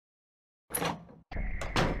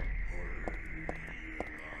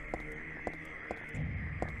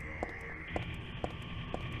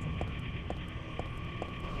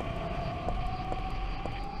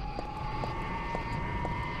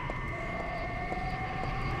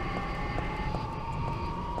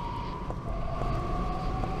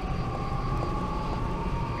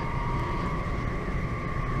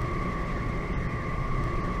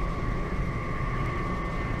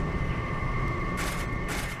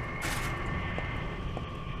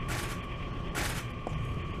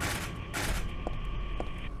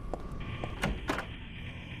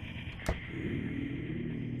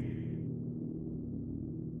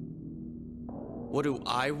What do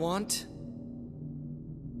I want?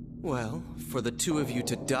 Well, for the two of you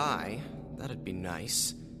to die, that'd be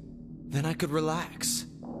nice. Then I could relax.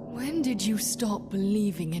 When did you stop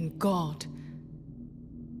believing in God?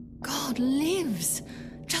 God lives.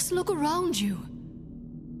 Just look around you.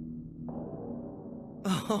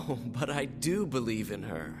 Oh, but I do believe in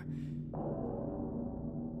her.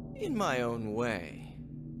 In my own way.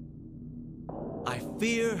 I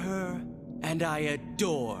fear her and I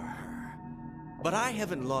adore her. But I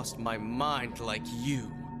haven't lost my mind like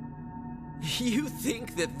you. You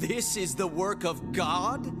think that this is the work of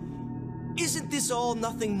God? Isn't this all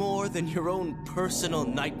nothing more than your own personal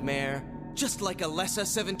nightmare? Just like Alessa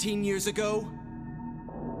 17 years ago?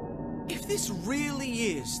 If this really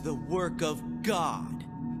is the work of God,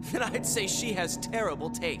 then I'd say she has terrible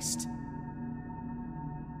taste.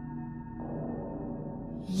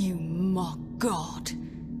 You mock God.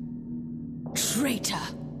 Traitor!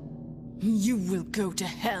 You will go to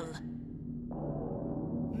hell.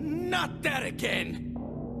 Not that again!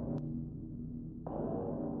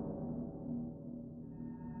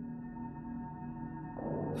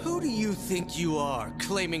 Who do you think you are,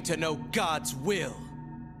 claiming to know God's will?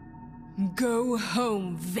 Go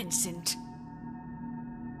home, Vincent.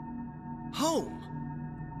 Home?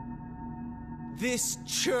 This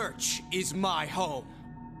church is my home.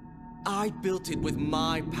 I built it with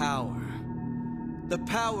my power. The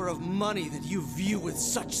power of money that you view with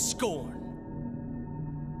such scorn.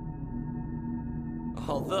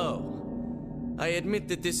 Although, I admit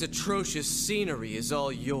that this atrocious scenery is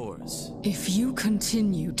all yours. If you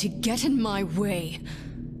continue to get in my way...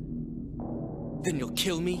 Then you'll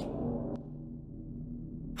kill me?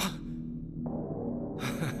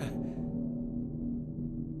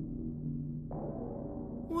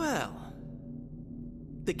 Well,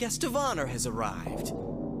 the guest of honor has arrived.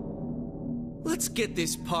 Let's get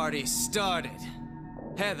this party started.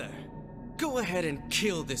 Heather, go ahead and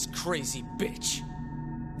kill this crazy bitch.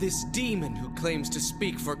 This demon who claims to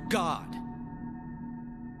speak for God.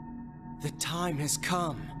 The time has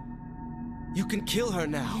come. You can kill her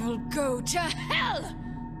now. You'll go to hell!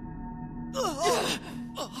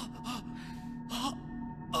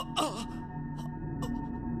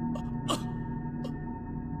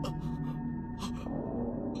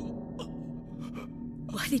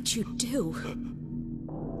 What did you do?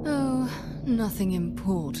 Oh, nothing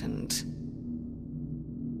important.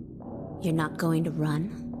 You're not going to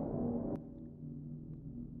run?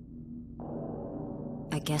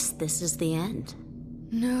 I guess this is the end.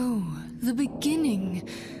 No, the beginning.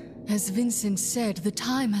 As Vincent said, the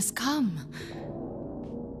time has come.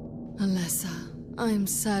 Alessa, I am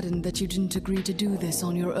saddened that you didn't agree to do this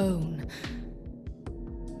on your own.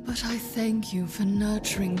 But I thank you for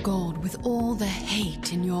nurturing God with all the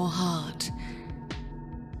hate in your heart.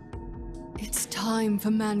 It's time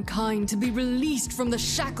for mankind to be released from the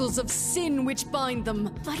shackles of sin which bind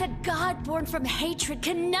them. But a god born from hatred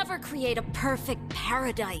can never create a perfect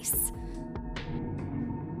paradise.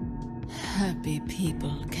 Happy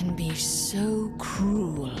people can be so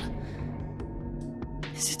cruel.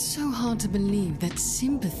 Is it so hard to believe that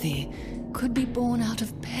sympathy could be born out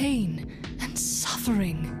of pain and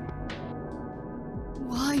suffering?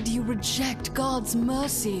 Why do you reject God's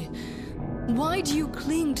mercy? Why do you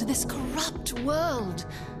cling to this corrupt world?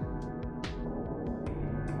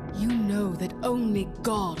 You know that only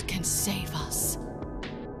God can save us.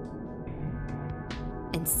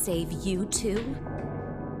 And save you too?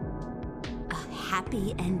 A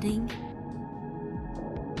happy ending?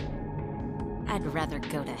 I'd rather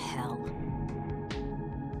go to hell.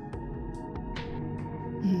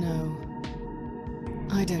 No,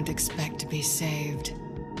 I don't expect to be saved.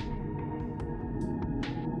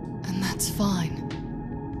 And that's fine.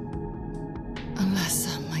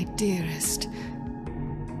 Alessa, my dearest.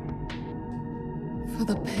 For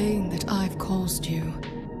the pain that I've caused you,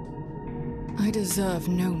 I deserve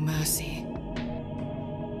no mercy.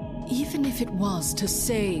 Even if it was to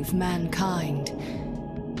save mankind,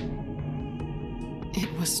 it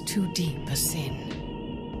was too deep a sin.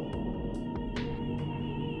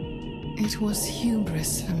 It was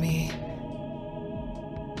hubris for me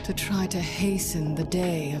to try to hasten the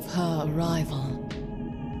day of her arrival.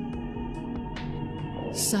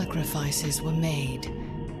 Sacrifices were made,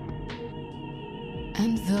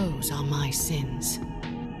 and those are my sins.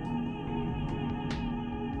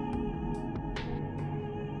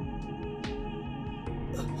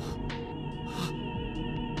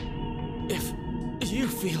 If you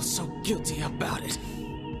feel so guilty about it,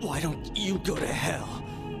 why don't you go to hell?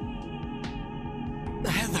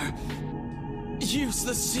 Heather, use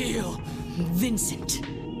the seal! Vincent.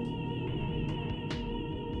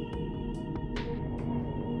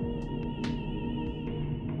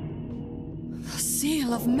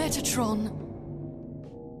 seal of Metatron.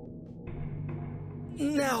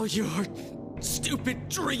 Now your stupid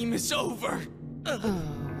dream is over. Oh,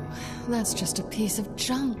 that's just a piece of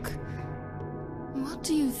junk. What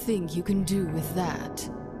do you think you can do with that?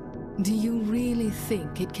 Do you really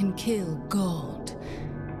think it can kill God?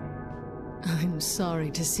 I'm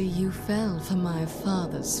sorry to see you fell for my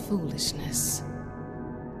father's foolishness.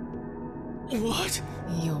 What?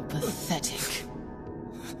 You're pathetic.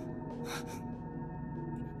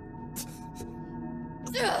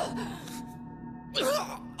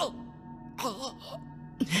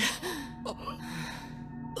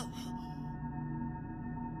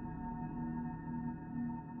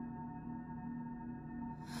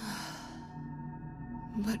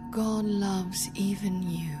 But God loves even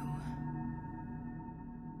you.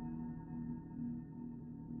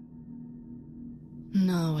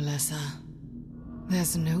 No, Alessa.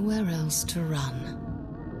 There's nowhere else to run.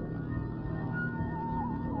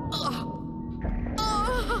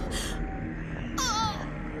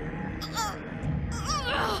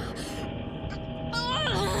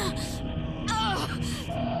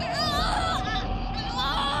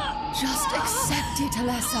 Just accept it,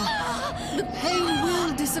 Alessa. The pain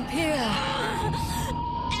will disappear.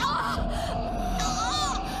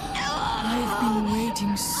 I've been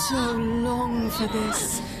waiting so long for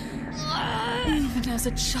this. Even as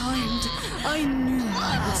a child, I knew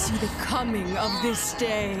I would see the coming of this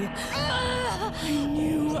day. I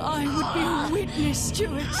knew I would be witness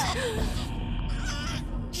to it.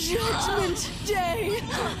 Judgment Day!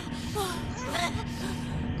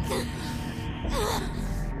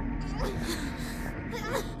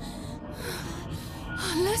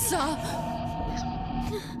 Alessa!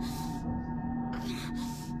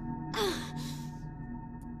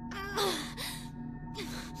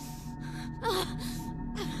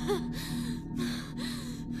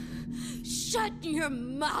 Shut your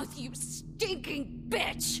mouth, you stinking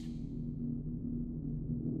bitch!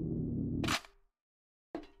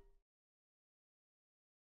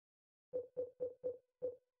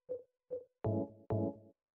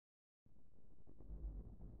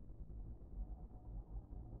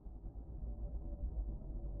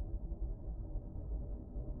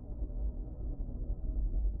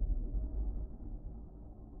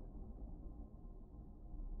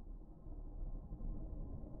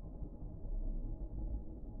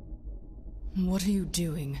 What are you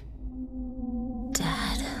doing?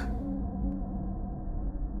 Dad.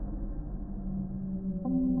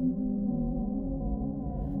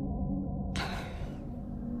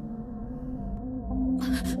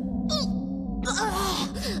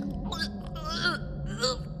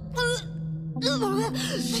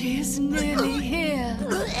 She's nearly here.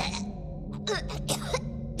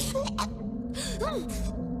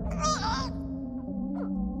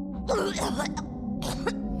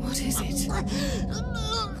 What is it?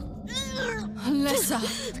 Alessa,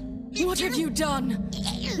 what have you done?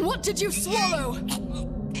 What did you swallow?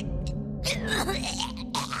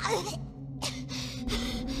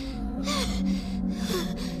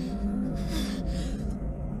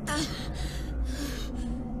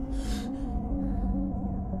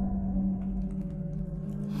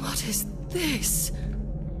 What is this?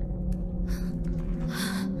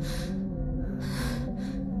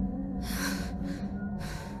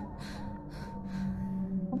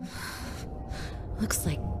 Looks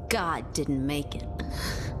like God didn't make it.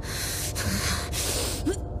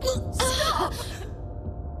 Stop!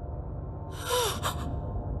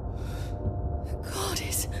 God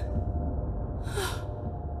is...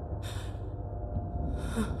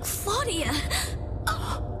 Claudia!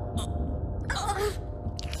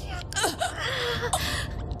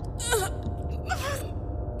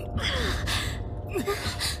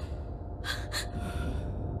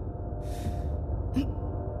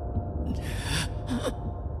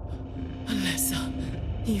 Alessa,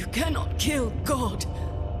 you cannot kill God.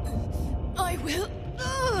 I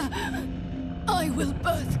will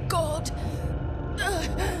birth God.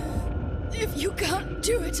 If you can't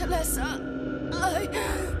do it, Alessa,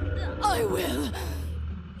 I will.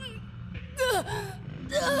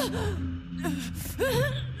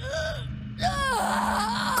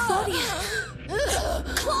 Claudia!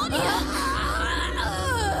 Claudia!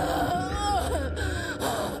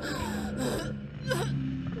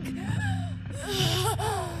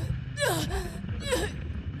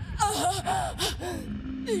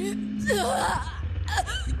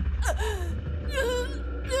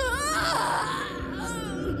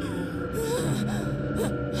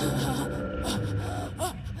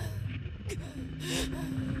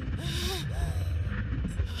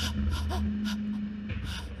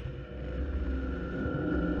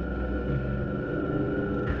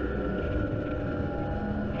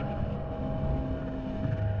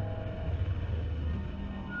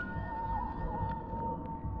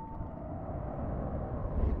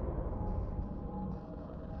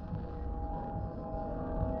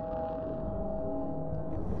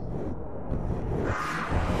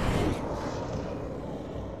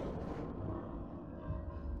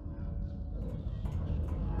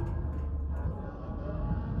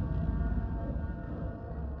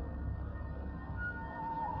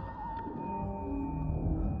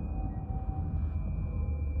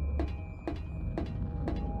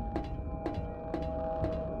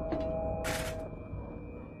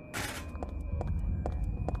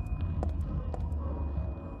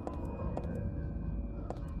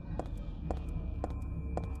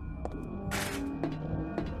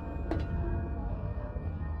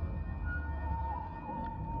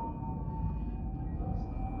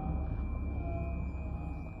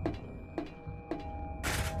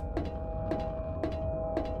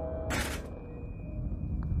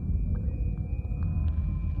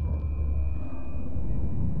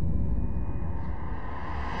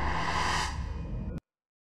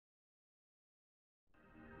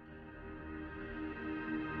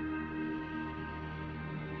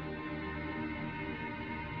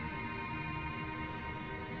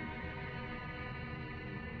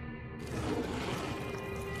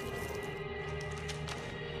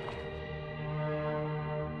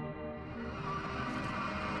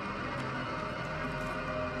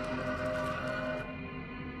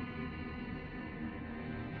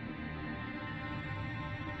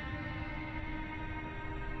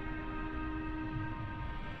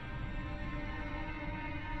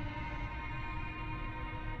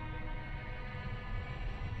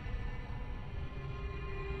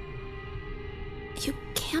 You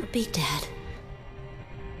can't be dead.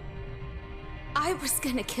 I was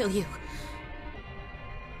gonna kill you.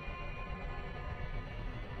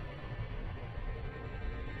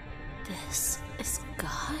 This is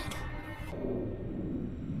God?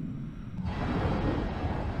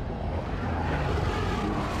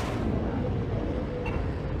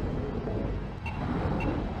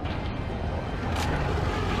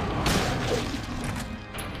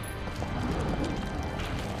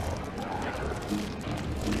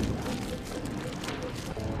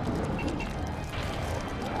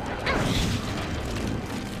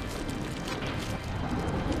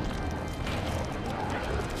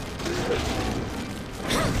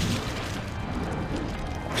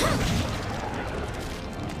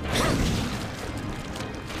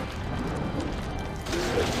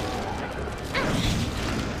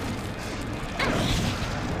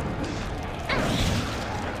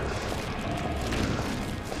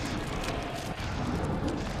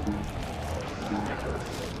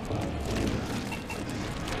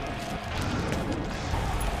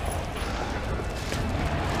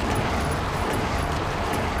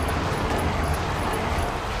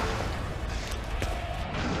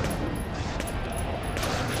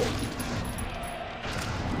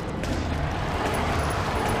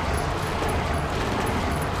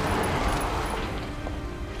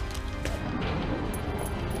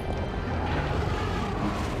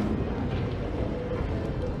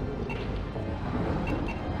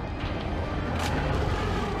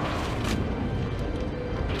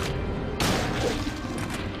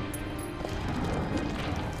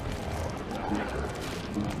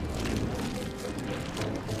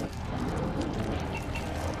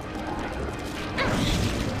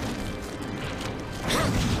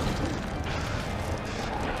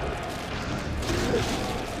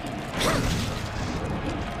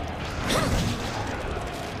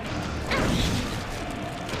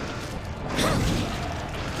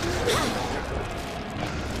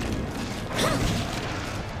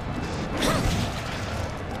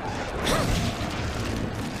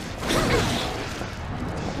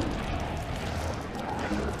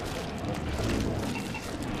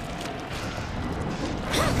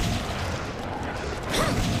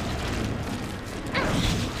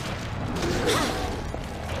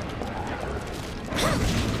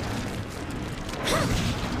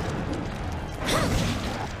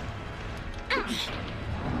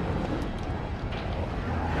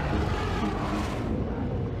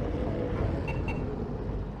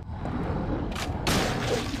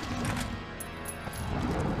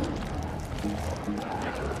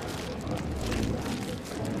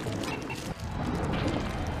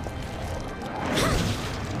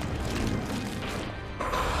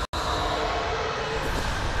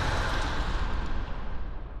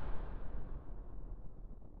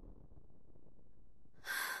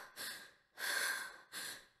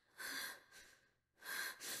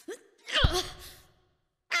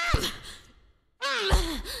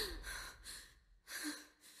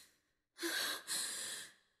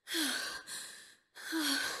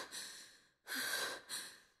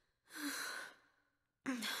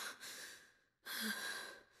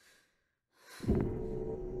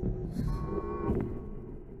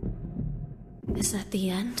 Is that the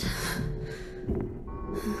end?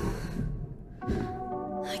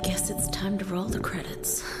 I guess it's time to roll the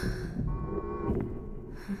credits.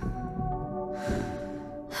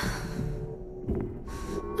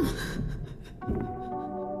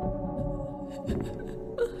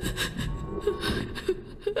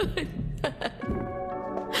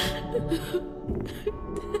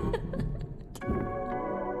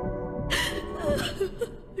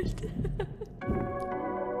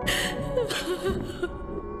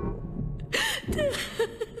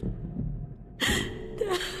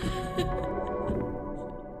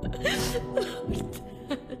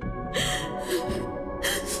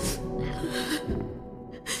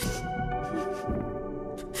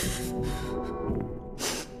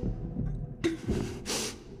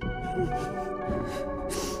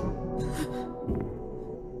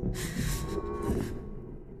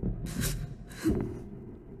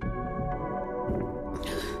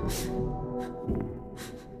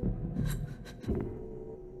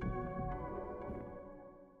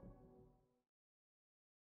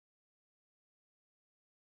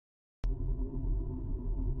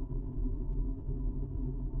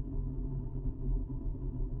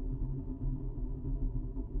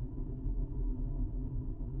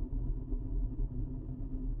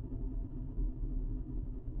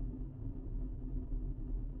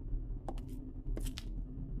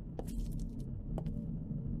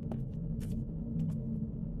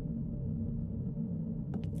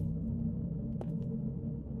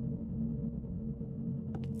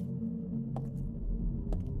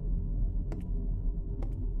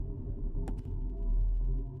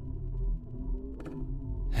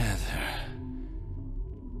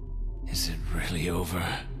 finally over?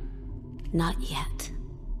 Not yet.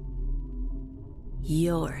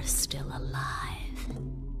 You're still alive.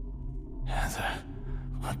 Heather,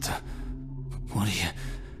 what are you...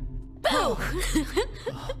 Boo!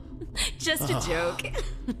 Just a joke.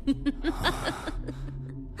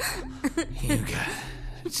 You got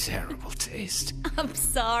a terrible taste. I'm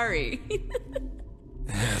sorry.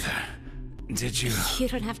 Heather, did you... You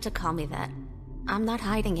don't have to call me that. I'm not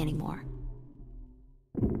hiding anymore.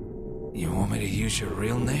 You want me to use your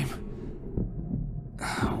real name?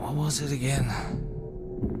 What was it again?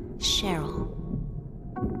 Cheryl.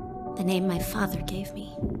 The name my father gave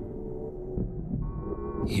me.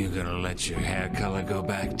 You gonna let your hair color go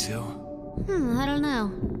back too? I don't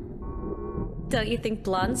know. Don't you think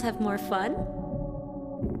blondes have more fun?